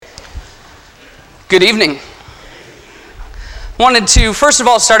Good evening. Wanted to first of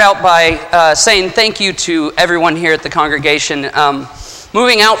all start out by saying thank you to everyone here at the congregation.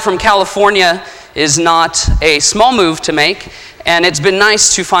 Moving out from California is not a small move to make, and it's been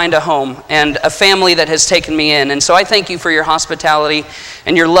nice to find a home and a family that has taken me in. And so I thank you for your hospitality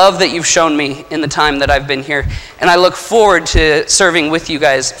and your love that you've shown me in the time that I've been here. And I look forward to serving with you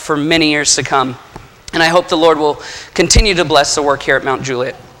guys for many years to come. And I hope the Lord will continue to bless the work here at Mount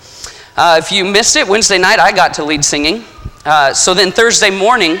Juliet. If you missed it, Wednesday night I got to lead singing. So then Thursday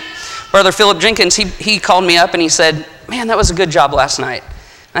morning, Brother Philip Jenkins, he called me up and he said, "Man, that was a good job last night."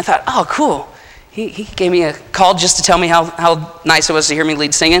 And I thought, oh, cool. He gave me a call just to tell me how nice it was to hear me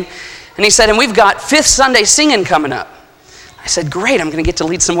lead singing. And he said, "And we've got Fifth Sunday singing coming up." I said, "Great, I'm going to get to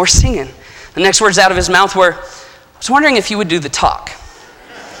lead some more singing." The next words out of his mouth were, "I was wondering if you would do the talk."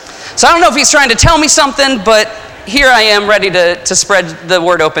 So I don't know if he's trying to tell me something, but here I am ready to spread the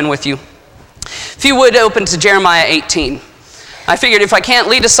word open with you. If you would open to Jeremiah 18. I figured if I can't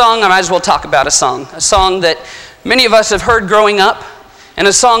lead a song, I might as well talk about a song that many of us have heard growing up, and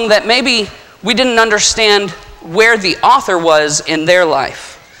a song that maybe we didn't understand where the author was in their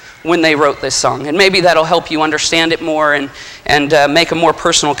life when they wrote this song. And maybe that'll help you understand it more and make a more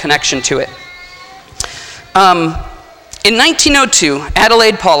personal connection to it. In 1902,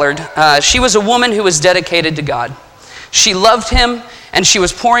 Adelaide Pollard, she was a woman who was dedicated to God. She loved him, and she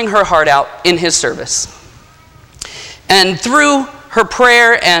was pouring her heart out in his service. And through her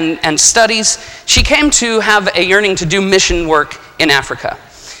prayer and studies, she came to have a yearning to do mission work in Africa.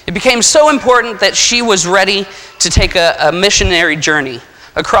 It became so important that she was ready to take a missionary journey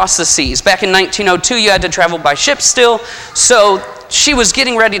across the seas. Back in 1902, you had to travel by ship still, so she was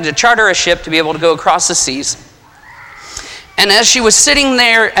getting ready to charter a ship to be able to go across the seas. And as she was sitting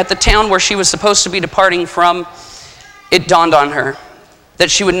there at the town where she was supposed to be departing from, it dawned on her that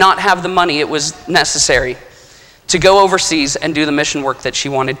she would not have the money it was necessary to go overseas and do the mission work that she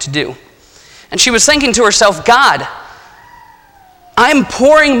wanted to do. And she was thinking to herself, "God, I'm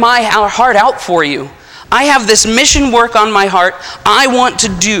pouring my heart out for you. I have this mission work on my heart. I want to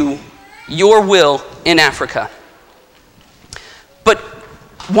do your will in Africa. But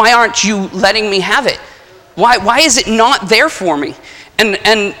why aren't you letting me have it? Why is it not there for me?"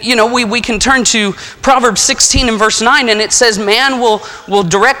 And you know, we can turn to Proverbs 16 and verse 9, and it says, "Man will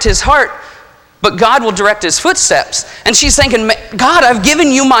direct his heart, but God will direct his footsteps." And she's thinking, "God, I've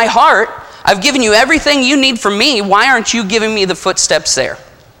given you my heart. I've given you everything you need from me. Why aren't you giving me the footsteps there?"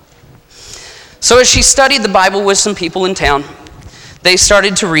 So as she studied the Bible with some people in town, they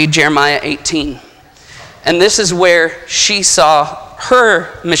started to read Jeremiah 18. And this is where she saw her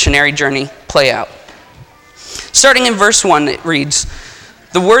missionary journey play out. Starting in verse 1, it reads,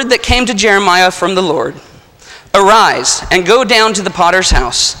 "The word that came to Jeremiah from the Lord, arise and go down to the potter's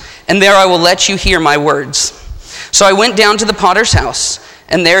house, and there I will let you hear my words. So I went down to the potter's house,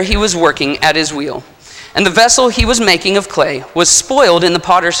 and there he was working at his wheel. And the vessel he was making of clay was spoiled in the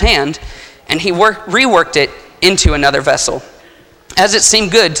potter's hand, and he reworked it into another vessel, as it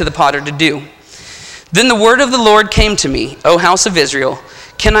seemed good to the potter to do. Then the word of the Lord came to me, O house of Israel,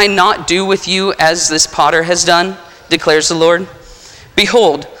 can I not do with you as this potter has done, declares the Lord?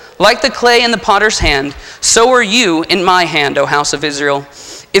 Behold, like the clay in the potter's hand, so are you in my hand, O house of Israel.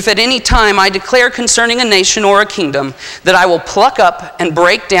 If at any time I declare concerning a nation or a kingdom that I will pluck up and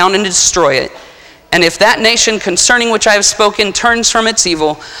break down and destroy it, and if that nation concerning which I have spoken turns from its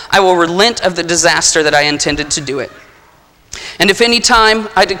evil, I will relent of the disaster that I intended to do it. And if any time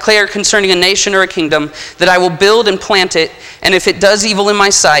I declare concerning a nation or a kingdom that I will build and plant it, and if it does evil in my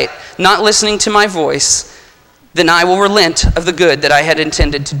sight, not listening to my voice, then I will relent of the good that I had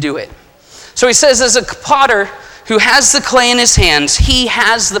intended to do it." So he says, as a potter who has the clay in his hands, he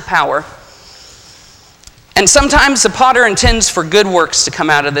has the power. And sometimes the potter intends for good works to come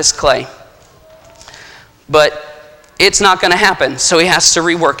out of this clay. But it's not going to happen, so he has to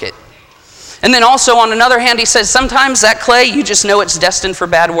rework it. And then also on another hand, he says, sometimes that clay, you just know it's destined for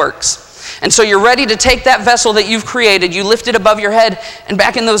bad works. And so you're ready to take that vessel that you've created, you lift it above your head, and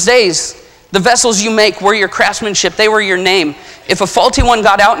back in those days, the vessels you make were your craftsmanship, they were your name. If a faulty one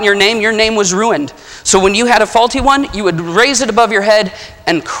got out in your name was ruined. So when you had a faulty one, you would raise it above your head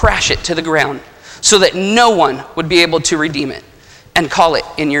and crash it to the ground so that no one would be able to redeem it and call it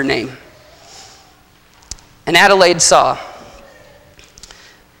in your name. And Adelaide saw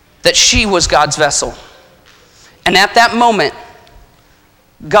that she was God's vessel. And at that moment,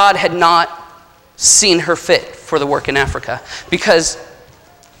 God had not seen her fit for the work in Africa because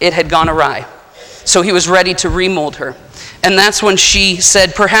it had gone awry. So he was ready to remold her. And that's when she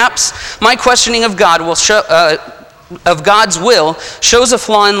said, perhaps my questioning of God will of God's will shows a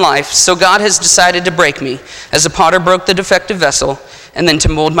flaw in life, so God has decided to break me, as the potter broke the defective vessel, and then to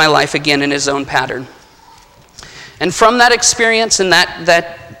mold my life again in his own pattern. And from that experience and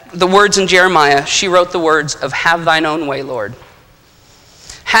the words in Jeremiah, she wrote the words of, "Have thine own way, Lord.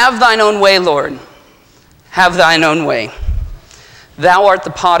 Have thine own way, Lord. Have thine own way. Thou art the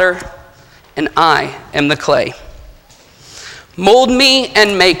potter, and I am the clay. Mold me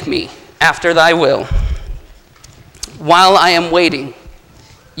and make me after thy will, while I am waiting,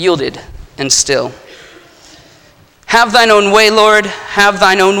 yielded and still. Have thine own way, Lord, have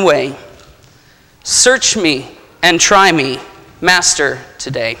thine own way. Search me and try me, Master,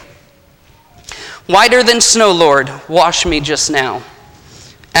 today. Whiter than snow, Lord, wash me just now.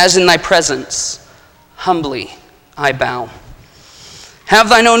 As in thy presence, humbly I bow. Have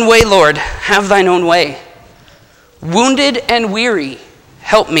thine own way, Lord, have thine own way. Wounded and weary,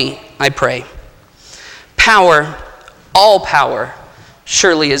 help me, I pray. Power, all power,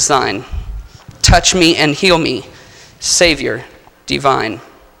 surely is thine. Touch me and heal me, Savior divine."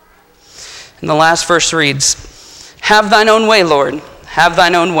 And the last verse reads, "Have thine own way, Lord, have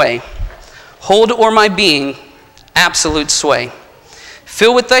thine own way. Hold o'er my being absolute sway.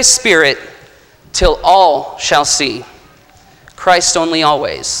 Fill with thy spirit till all shall see Christ only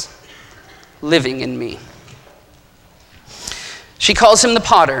always living in me." She calls him the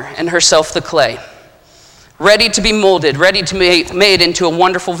potter and herself the clay, ready to be molded, ready to be made into a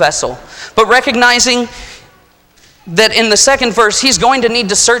wonderful vessel, but recognizing that in the second verse, he's going to need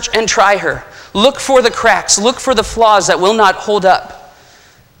to search and try her. Look for the cracks, look for the flaws that will not hold up.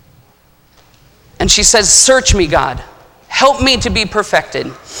 And she says, "Search me, God. Help me to be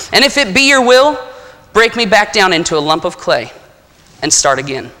perfected. And if it be your will, break me back down into a lump of clay and start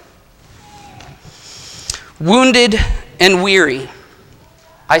again." Wounded and weary,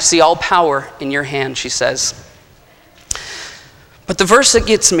 I see all power in your hand, she says. But the verse that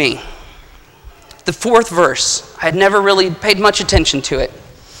gets me, the fourth verse, I had never really paid much attention to it,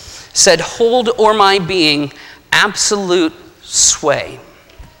 said, "Hold o'er my being absolute sway."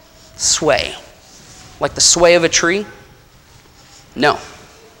 Sway. Like the sway of a tree? No.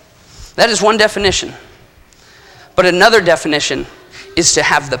 That is one definition. But another definition is to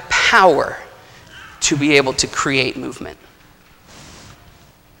have the power to be able to create movement.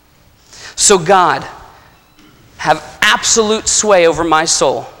 So God, have absolute sway over my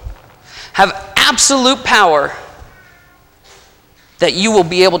soul. Have absolute power that you will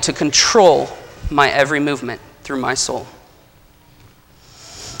be able to control my every movement through my soul.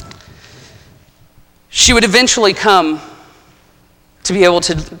 She would eventually come to be able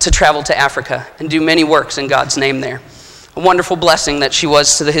to travel to Africa and do many works in God's name there. A wonderful blessing that she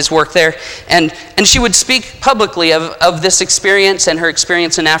was to his work there. And she would speak publicly of this experience and her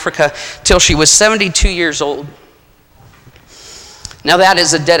experience in Africa till she was 72 years old. Now that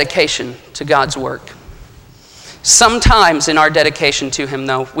is a dedication to God's work. Sometimes in our dedication to him,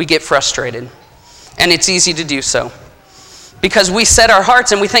 though, we get frustrated. And it's easy to do so. Because we set our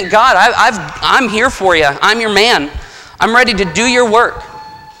hearts and we think, "God, I'm here for you. I'm your man. I'm ready to do your work."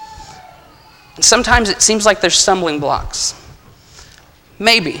 And sometimes it seems like there's stumbling blocks.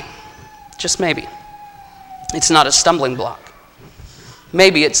 Maybe, just maybe, it's not a stumbling block.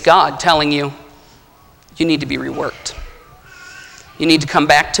 Maybe it's God telling you, you need to be reworked. You need to come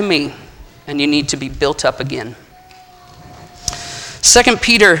back to me, and you need to be built up again. 2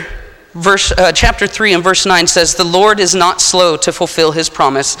 Peter chapter 3 and verse 9 says, "The Lord is not slow to fulfill his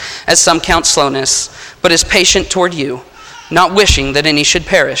promise, as some count slowness, but is patient toward you, not wishing that any should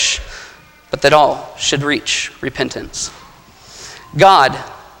perish, but that all should reach repentance." God,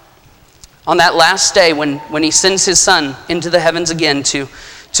 on that last day when he sends his Son into the heavens again to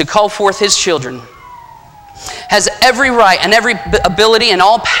call forth his children, has every right and every ability and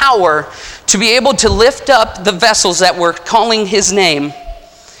all power to be able to lift up the vessels that were calling his name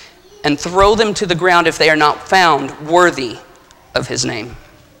and throw them to the ground if they are not found worthy of his name.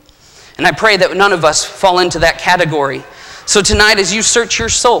 And I pray that none of us fall into that category. So tonight, as you search your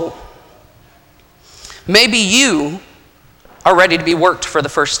soul, maybe you are ready to be worked for the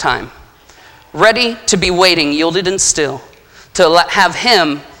first time, ready to be waiting, yielded and still, to have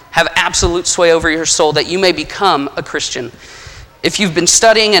him have absolute sway over your soul, that you may become a Christian. If you've been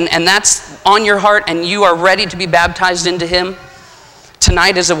studying and that's on your heart and you are ready to be baptized into him,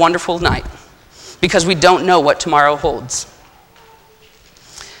 tonight is a wonderful night, because we don't know what tomorrow holds.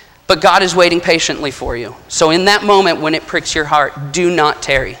 But God is waiting patiently for you. So in that moment when it pricks your heart, do not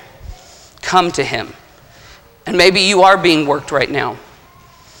tarry. Come to him. And maybe you are being worked right now.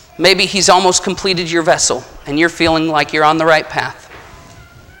 Maybe he's almost completed your vessel and you're feeling like you're on the right path.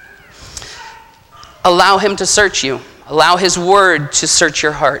 allow him to search you. Allow his word to search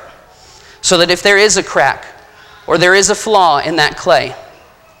your heart, so that if there is a crack or there is a flaw in that clay,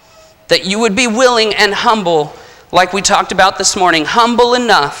 that you would be willing and humble, like we talked about this morning, humble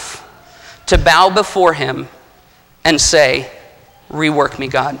enough to bow before him and say, rework me,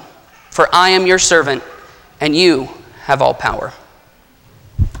 God, for I am your servant and you have all power.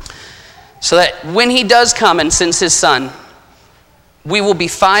 So that when he does come and sends his son, we will be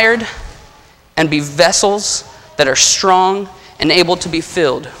fired and be vessels that are strong and able to be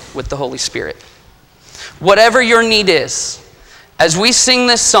filled with the Holy Spirit. Whatever your need is, as we sing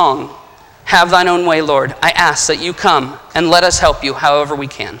this song, Have Thine Own Way, Lord, I ask that you come and let us help you however we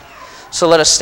can. So let us stand.